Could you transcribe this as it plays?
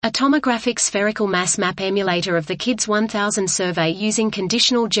A tomographic spherical mass map emulator of the KiDS-1000 survey using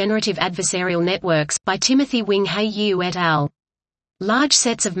conditional generative adversarial networks, by Timothy Wing Hei Yiu et al. Large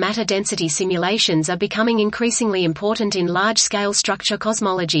sets of matter density simulations are becoming increasingly important in large-scale structure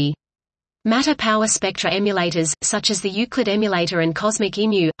cosmology. Matter power spectra emulators, such as the Euclid emulator and Cosmic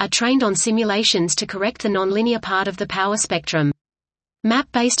Emu, are trained on simulations to correct the nonlinear part of the power spectrum.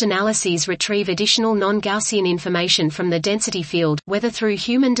 Map-based analyses retrieve additional non-Gaussian information from the density field, whether through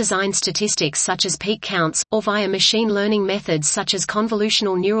human-designed statistics such as peak counts, or via machine learning methods such as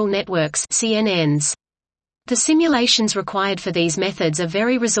convolutional neural networks (CNNs). The simulations required for these methods are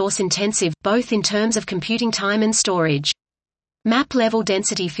very resource-intensive, both in terms of computing time and storage. Map-level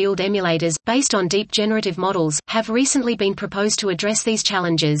density field emulators, based on deep generative models, have recently been proposed to address these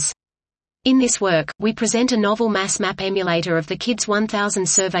challenges. In this work, we present a novel mass map emulator of the KiDS-1000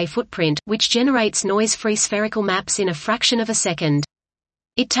 survey footprint, which generates noise-free spherical maps in a fraction of a second.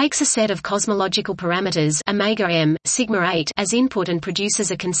 It takes a set of cosmological parameters omega m, sigma 8 as input and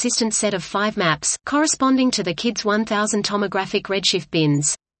produces a consistent set of 5 maps, corresponding to the KiDS-1000 tomographic redshift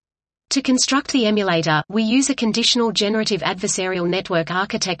bins. To construct the emulator, we use a conditional generative adversarial network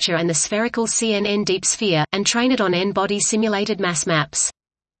architecture and the spherical CNN deep sphere, and train it on n-body simulated mass maps.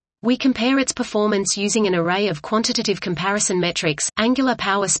 We compare its performance using an array of quantitative comparison metrics, angular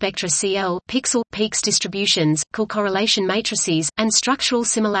power spectra CL, pixel, peaks distributions, correlation matrices, and structural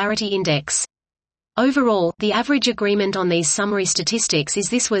similarity index. Overall, the average agreement on these summary statistics is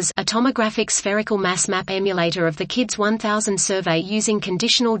this was a tomographic spherical mass map emulator of the KiDS-1000 survey using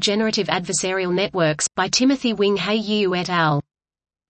conditional generative adversarial networks, by Timothy Wing Hei Yiu et al.